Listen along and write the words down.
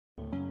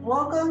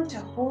Welcome to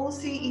Whole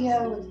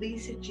CEO with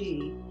Lisa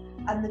G.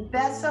 I'm the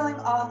best-selling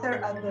author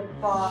of The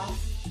Boss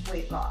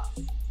Weight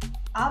Loss.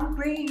 I'm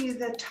bringing you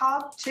the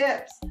top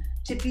tips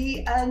to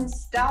be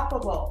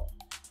unstoppable.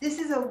 This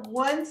is a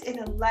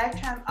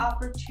once-in-a-lifetime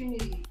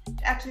opportunity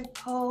to actually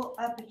pull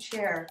up a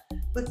chair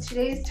with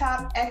today's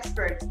top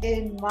experts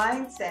in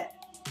mindset,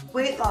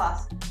 weight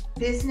loss,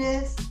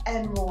 business,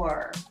 and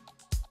more.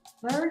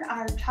 Learn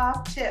our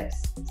top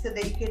tips so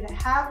that you can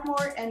have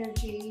more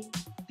energy,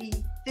 be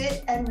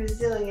fit and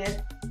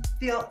resilient,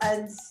 feel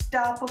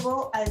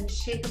unstoppable,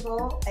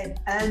 unshakable, and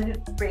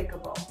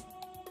unbreakable.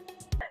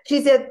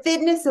 She's a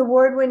fitness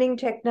award-winning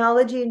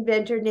technology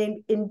inventor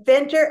named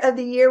Inventor of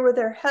the Year with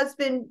her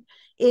husband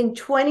in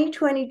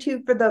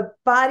 2022 for the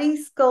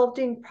body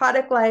sculpting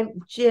product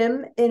line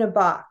Gym in a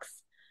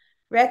Box.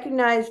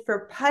 Recognized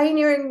for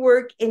pioneering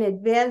work in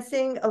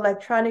advancing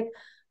electronic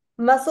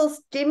muscle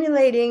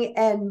stimulating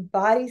and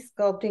body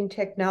sculpting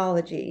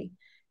technology,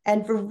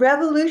 and for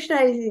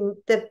revolutionizing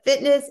the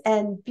fitness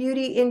and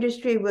beauty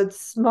industry with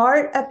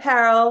SMART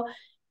Apparel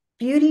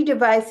Beauty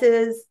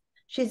Devices.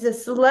 She's a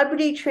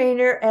celebrity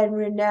trainer and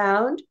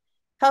renowned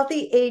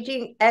healthy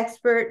aging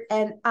expert,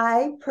 and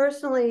I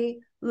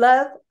personally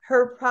love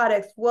her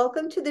products.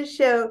 Welcome to the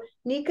show,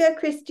 Nika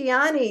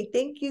Cristiani.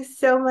 Thank you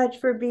so much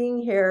for being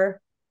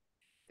here.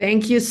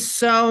 Thank you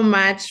so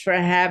much for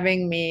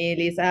having me,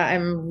 Lisa.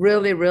 I'm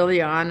really, really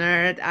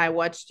honored. I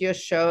watched your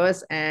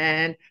shows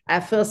and I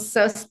feel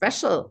so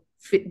special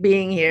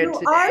being here You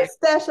today. are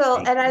special,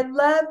 and I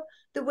love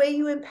the way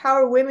you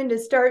empower women to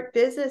start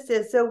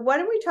businesses. So why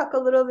don't we talk a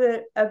little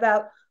bit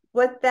about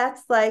what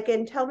that's like,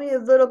 and tell me a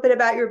little bit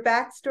about your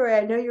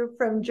backstory. I know you're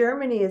from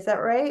Germany, is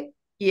that right?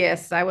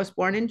 Yes, I was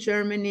born in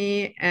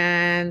Germany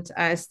and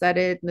I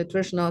studied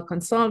nutritional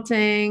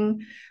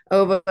consulting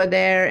over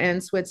there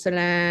in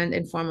Switzerland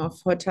in form of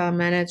hotel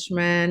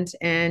management.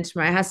 And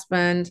my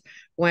husband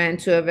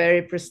went to a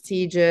very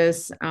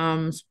prestigious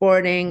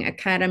sporting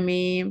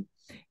academy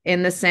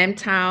in the same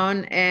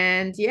town.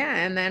 And yeah,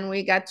 and then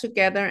we got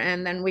together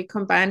and then we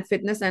combined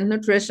fitness and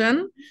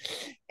nutrition.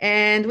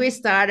 And we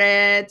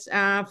started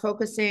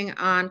focusing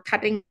on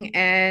cutting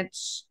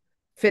edge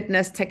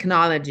fitness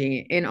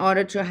technology in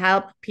order to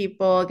help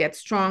people get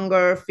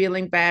stronger,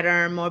 feeling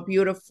better, more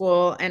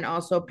beautiful, and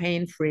also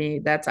pain-free.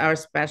 That's our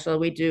special.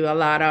 We do a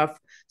lot of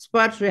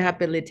sports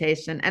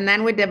rehabilitation. And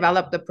then we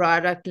developed the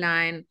product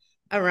line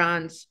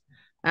around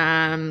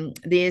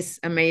these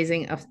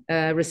amazing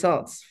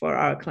results for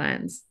our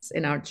clients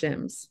in our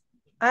gyms.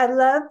 I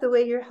love the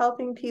way you're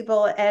helping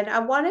people. And I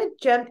want to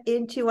jump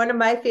into one of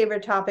my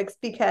favorite topics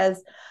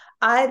because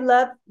I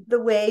love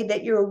the way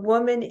that you're a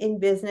woman in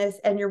business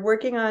and you're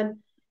working on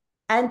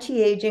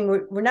anti-aging.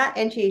 We're not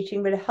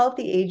anti-aging, but a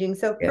healthy aging.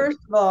 So first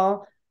of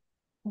all,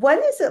 what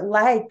is it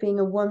like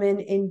being a woman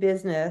in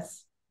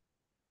business?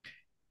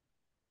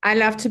 I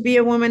love to be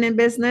a woman in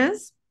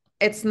business.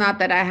 It's not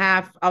that I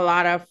have a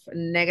lot of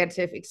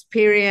negative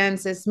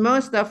experiences.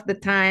 Most of the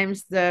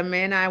times, the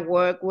men I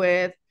work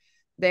with,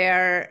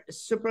 they're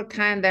super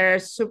kind. They're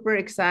super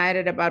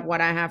excited about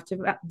what I have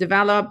to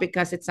develop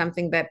because it's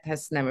something that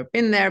has never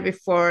been there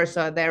before.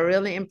 So they're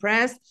really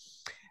impressed.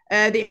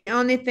 The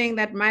only thing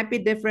that might be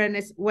different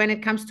is when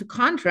it comes to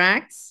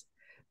contracts,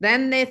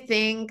 then they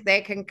think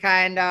they can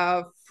kind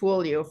of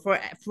fool you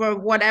for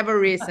whatever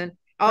reason.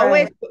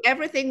 Always, right.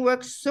 Everything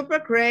works super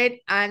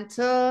great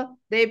until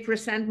they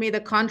present me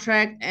the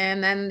contract,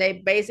 and then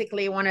they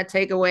basically want to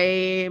take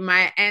away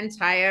my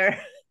entire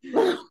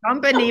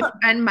company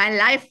and my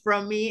life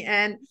from me.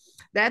 And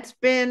that's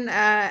been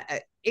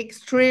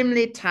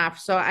extremely tough.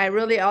 So I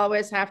really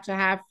always have to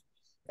have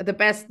the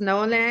best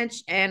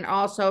knowledge and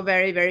also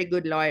very, very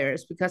good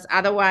lawyers, because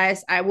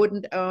otherwise I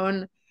wouldn't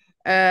own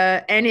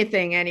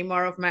anything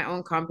anymore of my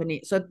own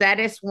company. So that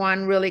is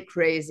one really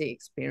crazy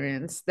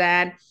experience,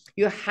 that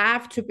you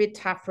have to be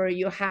tougher,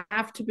 you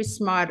have to be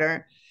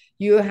smarter,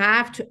 you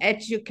have to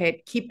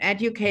educate, keep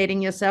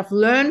educating yourself,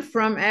 learn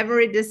from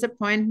every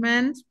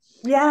disappointment.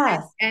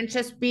 Yes. And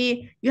just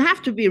be, you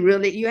have to be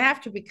really, you have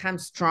to become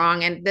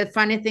strong. And the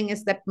funny thing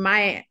is that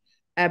my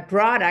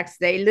products,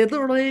 they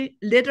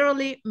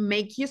literally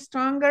make you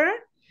stronger,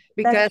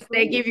 because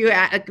they give you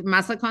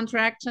muscle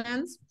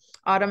contractions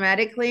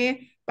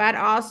automatically. But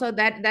also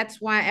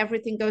that's why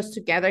everything goes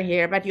together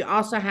here. But you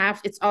also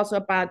have, it's also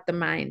about the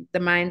mind, the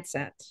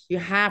mindset. You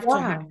have to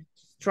have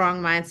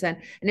strong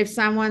mindset. And if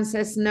someone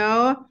says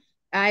no,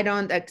 I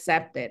don't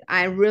accept it.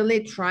 I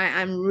really try.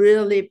 I'm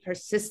really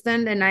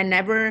persistent and I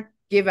never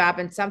give up,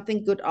 and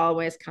something good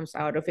always comes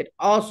out of it.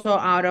 Also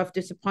out of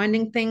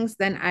disappointing things,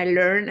 then I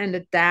learn and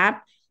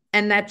adapt.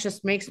 And that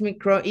just makes me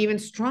grow even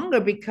stronger,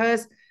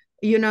 because,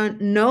 you know,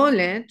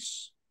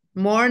 knowledge,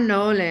 more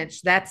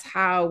knowledge, that's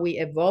how we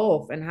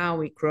evolve and how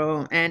we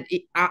grow. And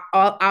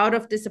out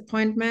of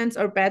disappointments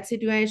or bad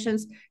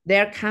situations,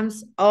 there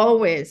comes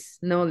always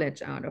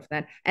knowledge out of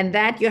that. And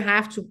that you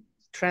have to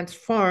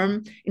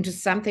transform into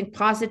something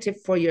positive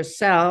for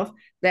yourself,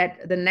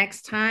 that the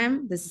next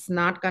time this is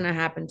not going to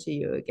happen to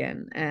you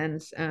again. And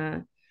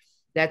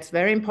that's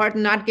very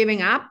important. Not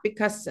giving up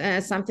because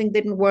something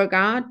didn't work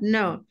out.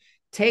 No,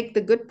 take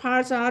the good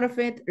parts out of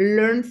it,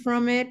 learn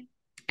from it,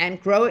 and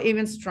grow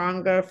even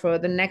stronger for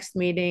the next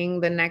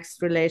meeting, the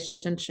next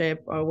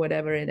relationship, or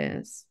whatever it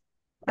is.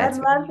 I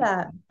love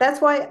that. That's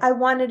why I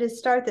wanted to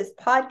start this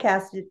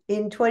podcast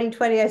in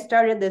 2020. I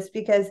started this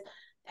because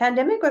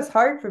pandemic was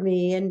hard for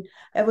me, and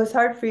it was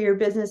hard for your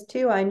business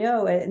too. I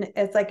know. And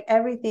it's like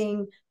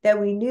everything that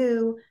we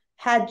knew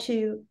had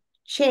to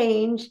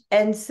change.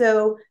 And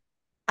so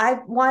I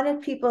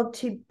wanted people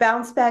to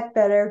bounce back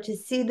better, to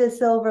see the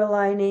silver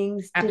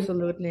linings, to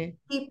Absolutely.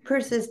 keep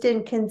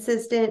persistent,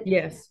 consistent,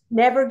 Yes.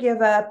 never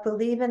give up,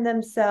 believe in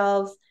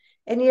themselves.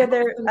 Any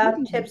other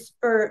tips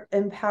for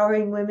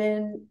empowering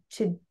women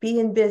to be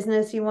in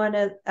business you want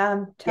to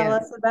tell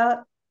us about?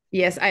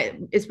 Yes,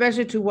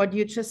 especially to what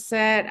you just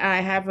said,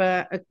 I have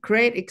a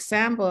great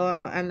example,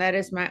 and that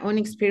is my own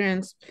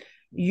experience.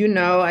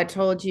 I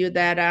told you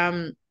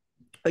that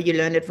you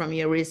learned it from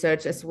your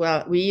research as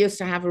well. We used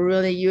to have a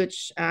really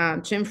huge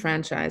gym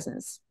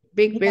franchises,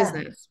 big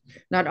business,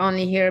 not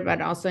only here,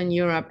 but also in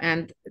Europe.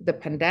 And the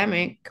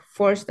pandemic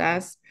forced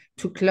us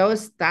to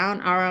close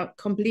down our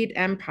complete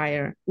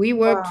empire. We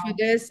worked for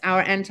this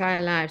our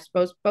entire lives,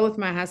 both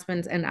my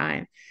husband and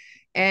I.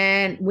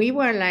 And we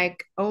were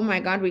like, oh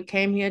my God, we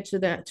came here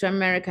to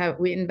America.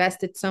 We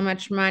invested so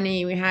much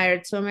money. We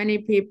hired so many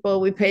people.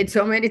 We paid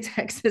so many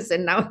taxes.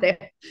 And now they're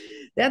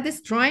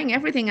destroying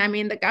everything. I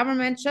mean, the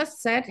government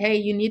just said, hey,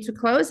 you need to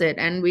close it.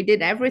 And we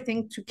did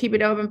everything to keep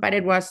it open, but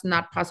it was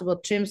not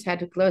possible. Gyms had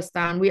to close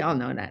down. We all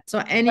know that. So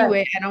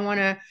anyway, I don't want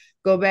to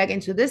go back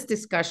into this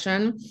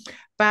discussion.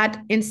 But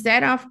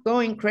instead of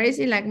going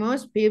crazy like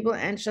most people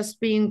and just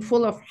being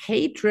full of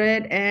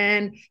hatred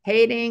and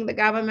hating the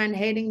government,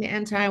 hating the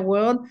entire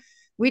world,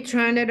 we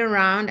turned it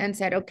around and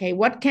said, okay,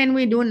 what can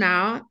we do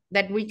now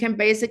that we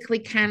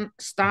can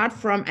start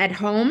from at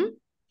home?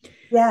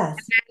 Yes.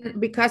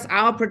 And because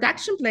our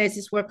production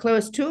places were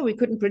closed too, we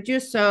couldn't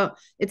produce. So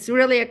it's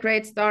really a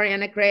great story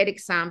and a great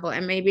example.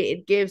 And maybe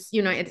it gives,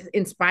 it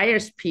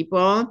inspires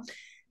people.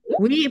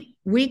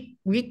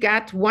 We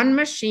got one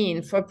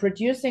machine for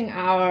producing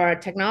our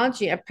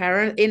technology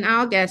apparel in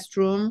our guest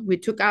room. We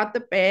took out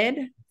the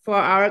bed for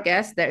our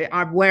guests. There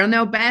were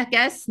no bad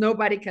guests.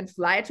 Nobody can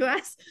fly to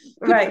us.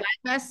 Right.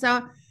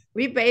 So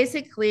we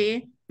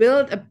basically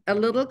built a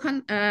little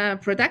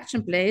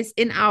production place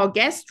in our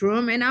guest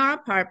room in our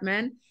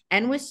apartment,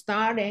 and we're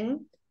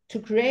starting to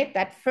create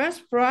that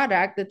first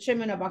product, the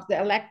𝑵𝑰𝑲𝑨, the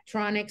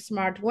electronic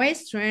smart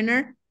waist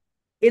trainer,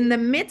 in the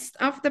midst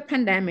of the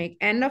pandemic,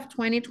 end of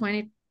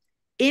 2020.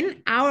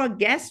 In our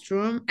guest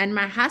room, and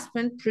my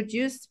husband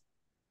produced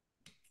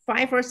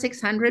 500 or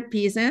 600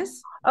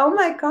 pieces. Oh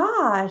my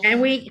gosh. And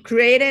we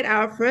created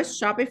our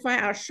first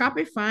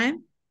Shopify,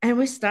 and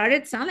we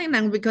started selling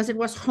them because it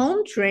was a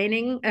home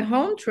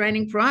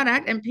training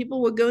product, and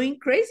people were going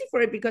crazy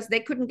for it because they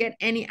couldn't get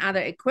any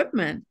other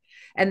equipment.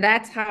 And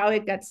that's how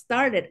it got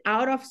started,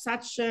 out of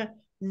such a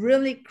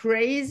really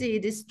crazy,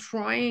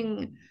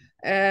 destroying,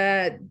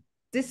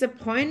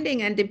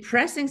 disappointing and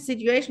depressing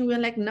situation. We're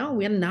like, no,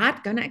 we're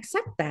not going to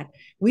accept that.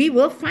 We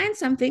will find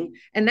something.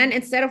 And then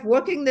instead of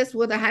working this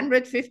with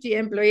 150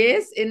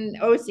 employees in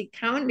OC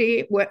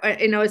County,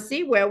 in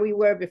OC, where we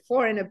were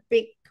before in a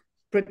big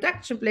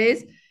production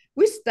place,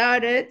 we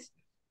started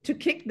to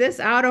kick this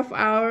out of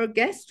our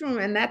guest room.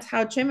 And that's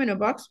how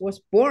𝑵𝑰𝑐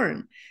was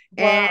born.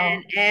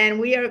 Wow.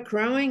 And we are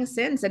growing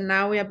since. And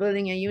now we are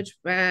building a huge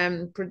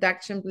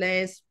production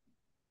place,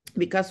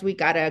 because we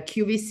got a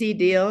QVC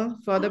deal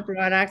for the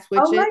products.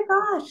 Which my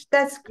gosh,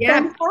 that's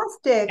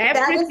fantastic.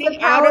 That is the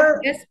power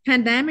of this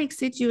pandemic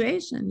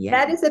situation. Yeah,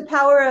 that is the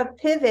power of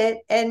pivot,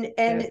 and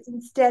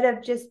instead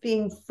of just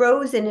being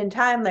frozen in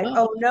time, like,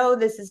 oh no,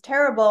 this is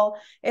terrible.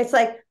 It's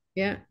like,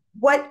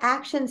 what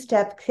action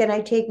step can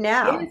I take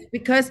now? Yes,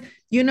 because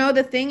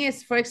the thing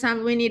is, for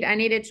example, I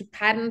needed to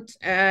patent,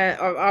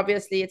 or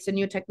obviously it's a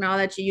new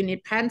technology, you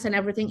need patents and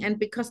everything. And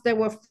because there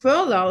were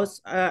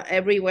furloughs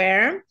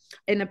everywhere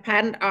in a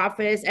patent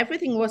office,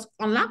 everything was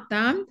on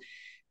lockdown.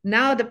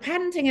 Now the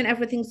patenting and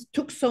everything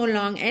took so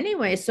long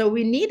anyway. So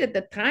we needed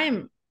the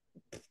time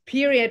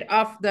period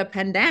of the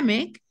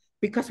pandemic,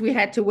 because we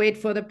had to wait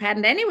for the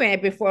patent anyway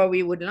before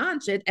we would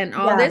launch it. And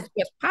all this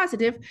was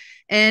positive.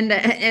 And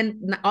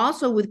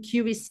also with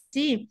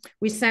QVC,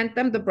 we sent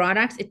them the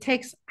products. It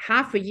takes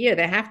half a year.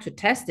 They have to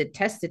test it.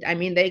 I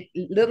mean, they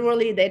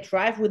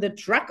drive with a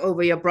truck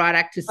over your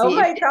product to see. Oh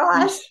my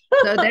gosh.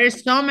 So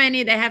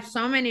they have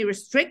so many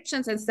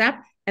restrictions and stuff.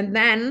 And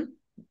then,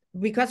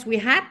 because we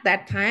had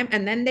that time,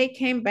 and then they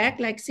came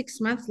back like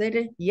 6 months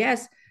later.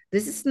 Yes,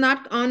 this is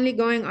not only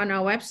going on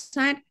our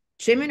website.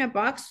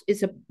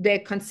 𝑵𝑰𝑐 they're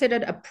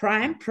considered a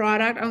prime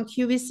product on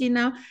QVC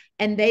now,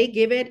 and they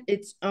give it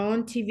its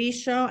own TV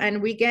show,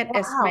 and we get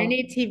as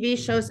many TV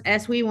shows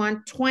as we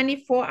want,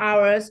 24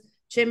 hours,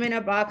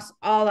 𝑵𝑰𝑐,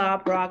 all our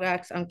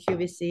products on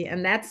QVC.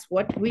 And that's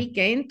what we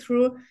gained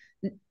through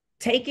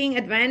taking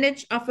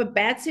advantage of a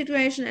bad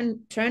situation and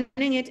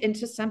turning it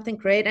into something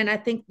great. And I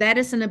think that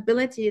is an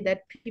ability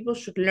that people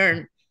should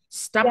learn.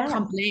 Stop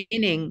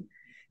complaining.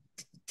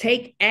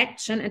 take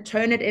action and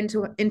turn it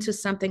into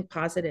something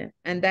positive.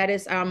 And that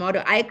is our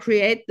motto. I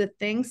create the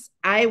things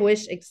I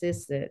wish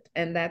existed.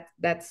 And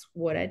that's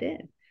what I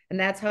did. And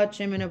that's how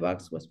Gym in a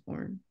Box was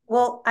born.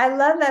 Well, I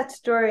love that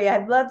story.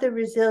 I love the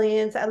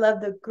resilience. I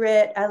love the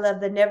grit. I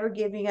love the never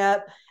giving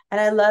up.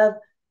 And I love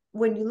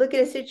when you look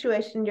at a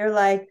situation, you're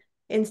like,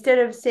 instead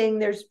of saying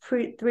there's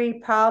three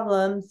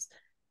problems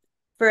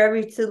for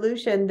every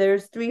solution,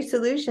 there's three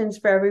solutions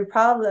for every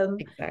problem.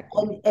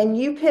 Exactly. And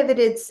you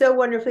pivoted so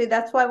wonderfully.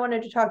 That's why I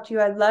wanted to talk to you.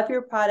 I love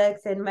your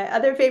products. And my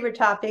other favorite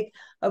topic,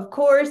 of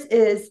course,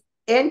 is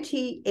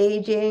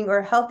anti-aging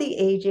or healthy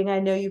aging. I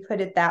know you put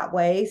it that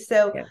way.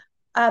 So yeah.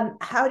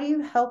 How do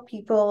you help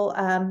people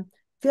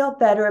feel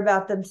better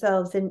about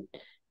themselves and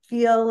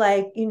feel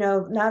like, you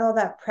know, not all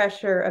that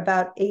pressure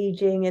about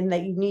aging and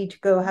that you need to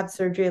go have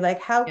surgery?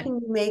 Like, how can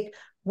you make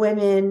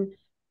women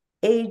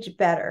age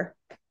better?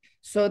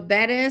 So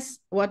that is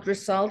what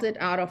resulted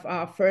out of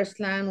our first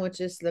line, which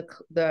is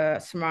the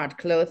smart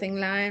clothing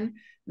line.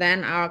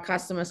 Then our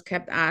customers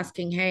kept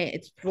asking, hey,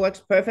 it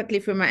works perfectly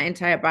for my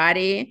entire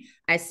body.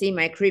 I see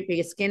my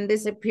creepy skin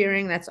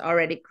disappearing. That's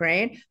already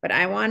great. But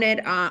I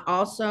wanted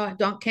also,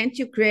 can't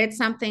you create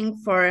something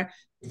for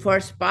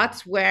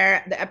spots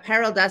where the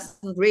apparel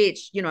doesn't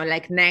reach, you know,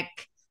 like neck,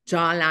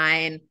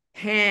 jawline,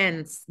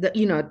 hands,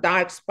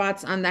 dark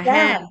spots on the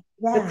hand,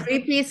 the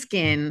creepy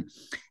skin.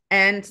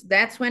 And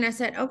that's when I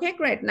said, okay,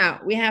 great.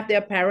 Now we have the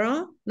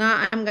apparel.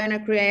 Now I'm going to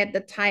create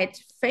the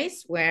tight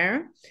face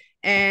wear.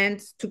 And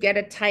to get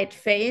a tight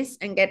face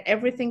and get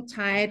everything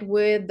tight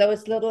with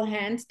those little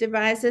hand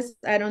devices.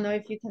 I don't know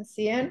if you can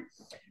see it.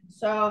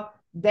 So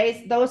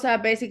those are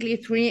basically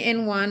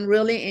 3-in-1,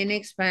 really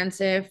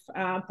inexpensive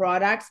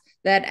products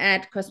that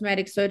at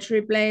cosmetic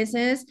surgery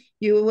places,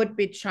 you would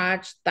be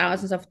charged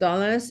thousands of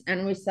dollars.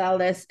 And we sell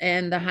this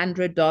in the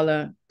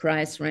 $100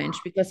 price range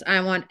because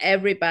I want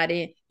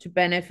everybody to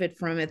benefit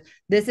from it.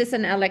 This is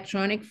an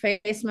electronic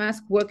face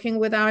mask working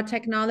with our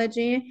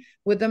technology,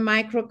 with the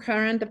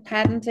microcurrent, the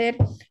patented,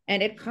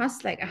 and it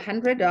costs like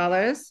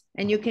 $100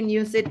 and you can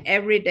use it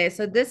every day.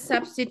 So this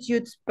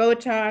substitutes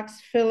Botox,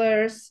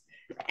 fillers,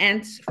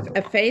 and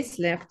a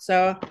facelift.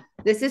 So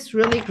this is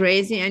really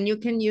crazy and you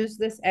can use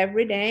this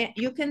every day.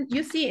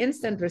 You see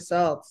instant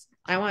results.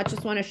 I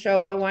just want to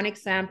show one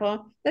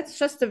example. That's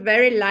just a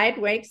very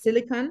lightweight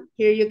silicone.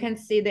 Here you can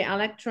see the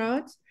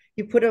electrodes.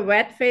 You put a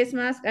wet face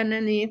mask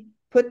underneath,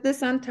 put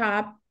this on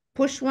top,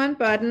 push one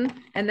button,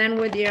 and then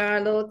with your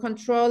little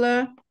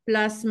controller,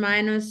 plus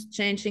minus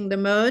changing the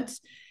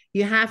modes,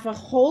 you have a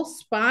whole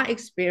spa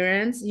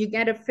experience. You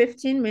get a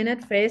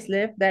 15-minute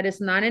facelift that is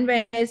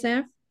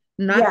non-invasive,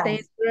 not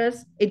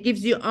dangerous. It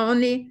gives you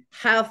only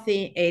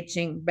healthy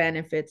aging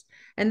benefits.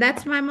 And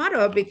that's my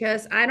motto,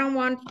 because I don't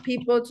want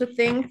people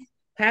to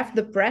have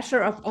the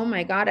pressure of, oh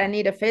my God, I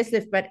need a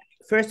facelift. But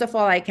first of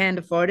all, I can't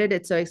afford it.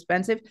 It's so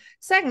expensive.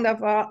 Second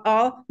of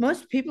all,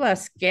 most people are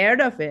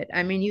scared of it.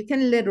 I mean, you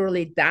can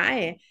literally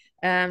die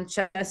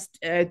just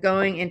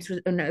going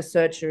into a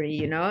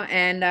surgery,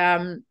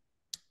 and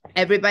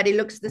everybody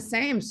looks the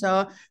same.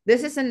 So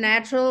this is a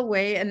natural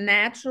way, a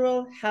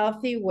natural,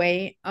 healthy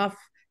way of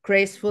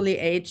gracefully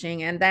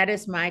aging. And that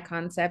is my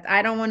concept.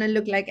 I don't want to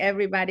look like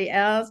everybody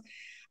else.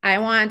 I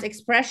want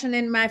expression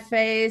in my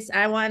face.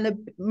 I want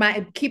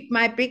to keep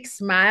my big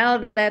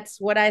smile.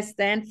 That's what I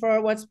stand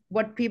for,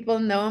 what people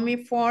know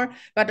me for.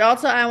 But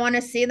also I want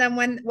to see them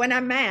when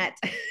I'm mad.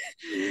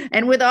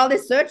 And with all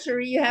this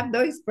surgery, you have no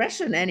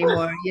expression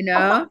anymore,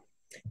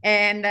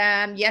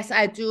 And yes,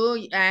 I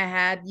do. I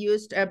had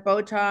used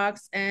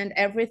Botox and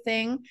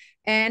everything,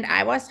 and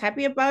I was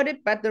happy about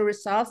it. But the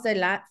results,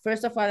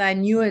 first of all, I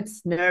knew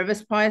it's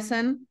nervous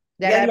poison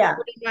that I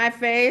put in my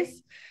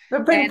face.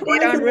 But putting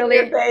poison in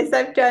your face,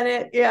 I've done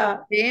it. Yeah.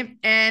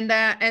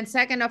 And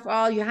second of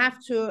all, you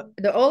have to.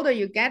 The older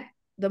you get,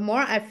 the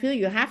more I feel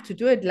you have to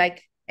do it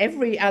like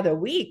every other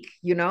week,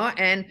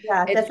 and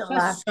it's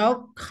just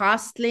so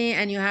costly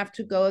and you have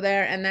to go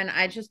there. And then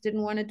I just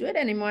didn't want to do it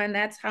anymore. And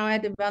that's how I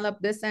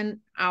developed this. And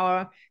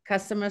our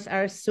customers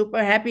are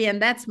super happy.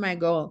 And that's my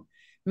goal,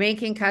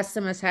 making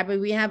customers happy.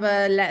 We have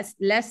a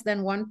less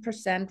than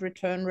 1%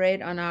 return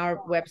rate on our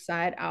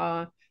website.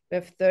 We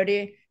have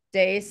 30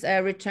 days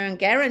return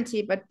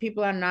guarantee, but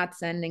people are not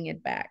sending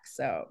it back.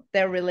 So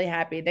they're really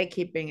happy. They're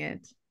keeping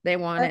it. They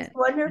want it. That's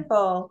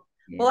wonderful.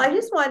 Well, I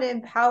just want to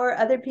empower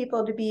other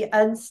people to be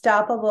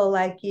unstoppable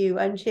like you,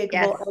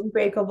 unshakable,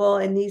 unbreakable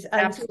in these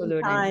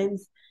uncertain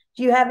times.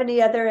 Do you have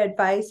any other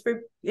advice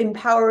for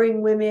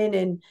empowering women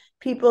and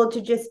people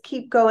to just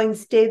keep going,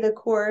 stay the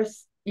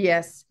course?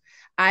 Yes,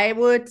 I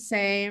would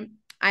say,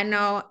 I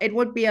know it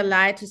would be a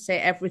lie to say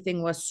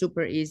everything was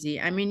super easy.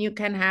 I mean, you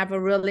can have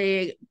a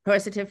really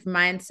positive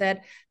mindset,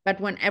 but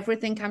when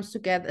everything comes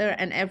together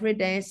and every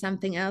day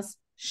something else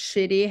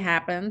shitty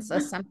happens or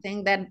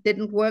something that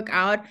didn't work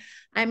out,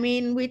 I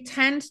mean, we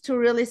tend to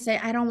really say,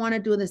 I don't want to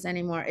do this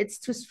anymore. It's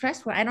too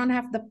stressful. I don't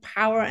have the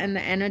power and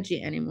the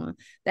energy anymore.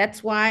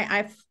 That's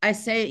why I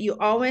say you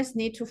always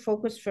need to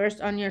focus first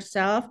on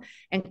yourself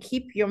and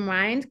keep your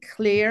mind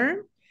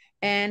clear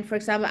And for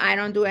example, I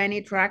don't do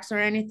any drugs or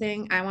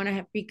anything. I want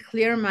to be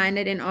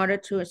clear-minded in order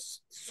to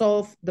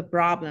solve the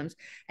problems.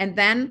 And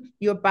then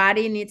your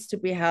body needs to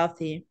be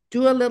healthy.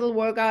 Do a little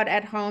workout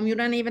at home. You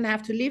don't even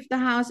have to leave the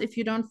house if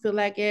you don't feel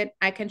like it.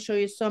 I can show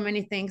you so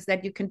many things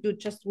that you can do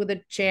just with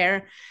a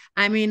chair.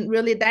 I mean,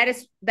 really,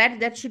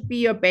 that should be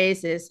your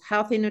basis.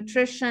 Healthy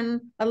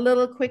nutrition, a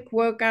little quick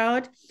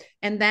workout,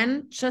 and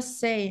then just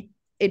say,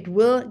 it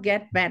will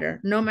get better,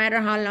 no matter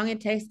how long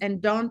it takes,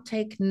 and don't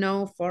take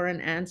no for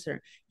an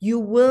answer. You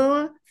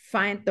will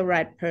find the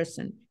right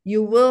person.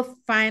 You will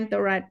find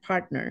the right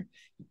partner.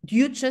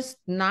 You just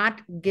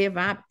not give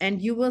up,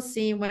 and you will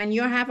see when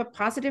you have a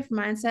positive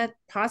mindset,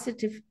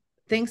 positive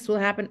things will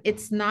happen.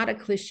 It's not a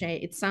cliche.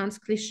 It sounds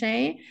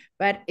cliche,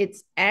 but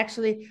it's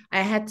actually,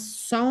 I had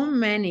so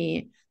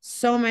many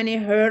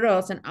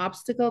hurdles and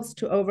obstacles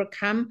to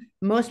overcome.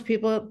 Most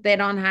people, they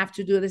don't have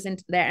to do this in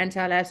their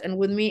entire lives. And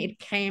with me, it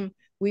came.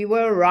 We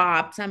were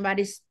robbed.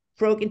 Somebody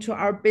broke into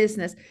our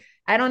business.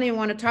 I don't even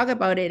want to talk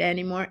about it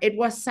anymore. It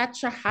was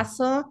such a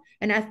hustle.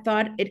 And I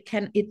thought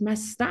it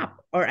must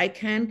stop, or I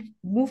can't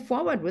move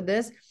forward with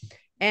this.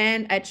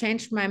 And I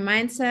changed my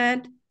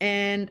mindset,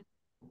 and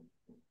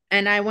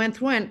I went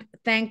through, and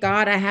thank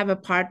God I have a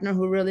partner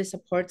who really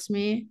supports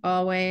me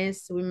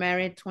always. We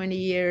married 20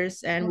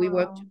 years and we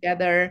work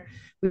together.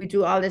 We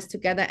do all this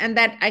together. And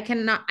that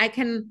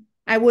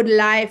I would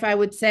lie if I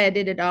would say I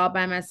did it all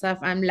by myself.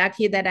 I'm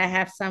lucky that I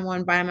have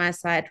someone by my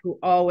side who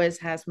always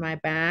has my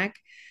back.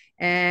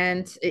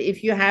 And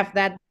if you have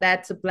that,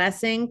 that's a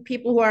blessing.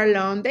 People who are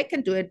alone, they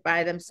can do it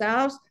by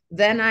themselves.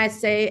 Then I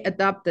say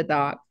adopt a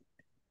dog,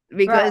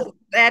 because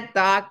that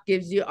dog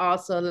gives you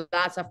also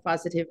lots of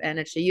positive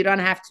energy. You don't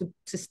have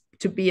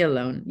to be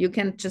alone. You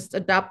can just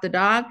adopt the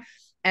dog,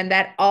 and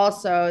that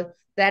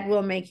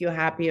will make you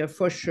happier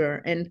for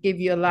sure and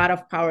give you a lot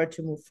of power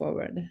to move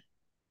forward.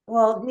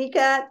 Well,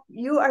 Nika,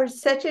 you are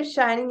such a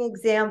shining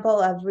example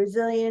of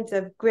resilience,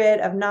 of grit,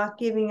 of not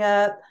giving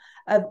up,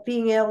 of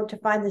being able to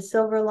find the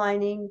silver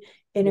lining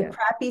in a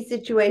crappy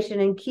situation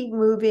and keep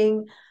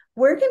moving.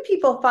 Where can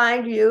people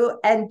find you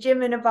and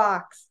Gym in a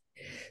Box?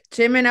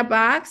 Gym in a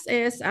Box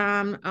is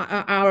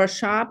our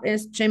shop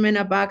is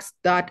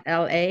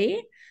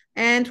gymInABox.la,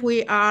 and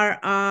we are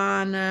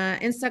on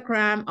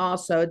Instagram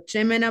also,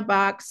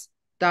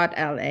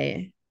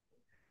 gymInABox.la.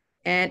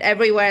 And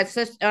everywhere, it's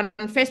just on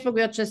Facebook,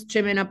 we're just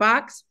Gym in a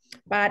Box,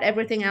 but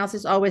everything else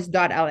is always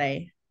 .la.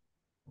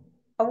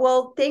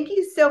 Well, thank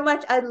you so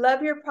much. I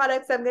love your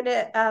products. I'm going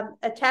to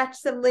attach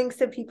some links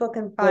so people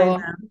can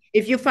find them.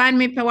 If you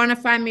want to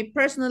find me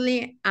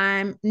personally,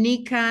 I'm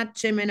Nika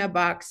Gym in a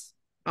Box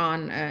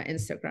on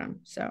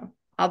Instagram. So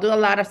I'll do a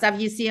lot of stuff.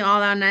 You see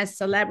all our nice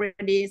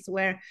celebrities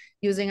we're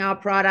using our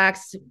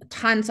products,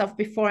 tons of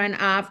before and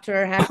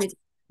after, happy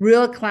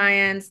real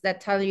clients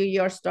that tell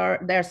you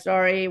their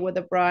story with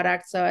the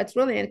product. So it's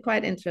really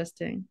quite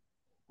interesting.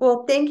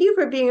 Well, thank you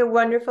for being a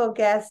wonderful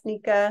guest,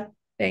 Nika.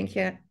 Thank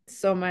you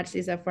so much,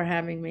 Lisa, for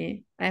having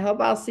me. I hope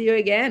I'll see you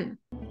again.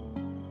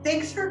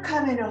 Thanks for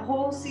coming to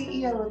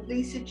WholeCEO with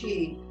Lisa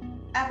G.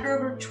 After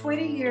over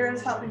 20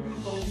 years helping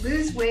people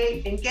lose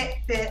weight and get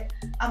fit,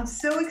 I'm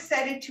so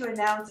excited to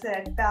announce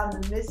that I found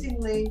the missing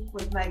link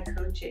with my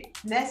coaching.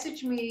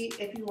 Message me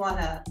if you want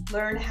to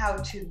learn how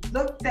to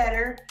look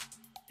better,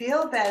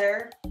 feel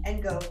better,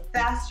 and go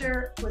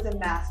faster with a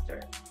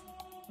master.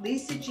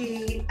 Lisa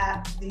G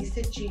at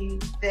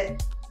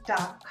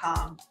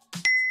lisagfit.com.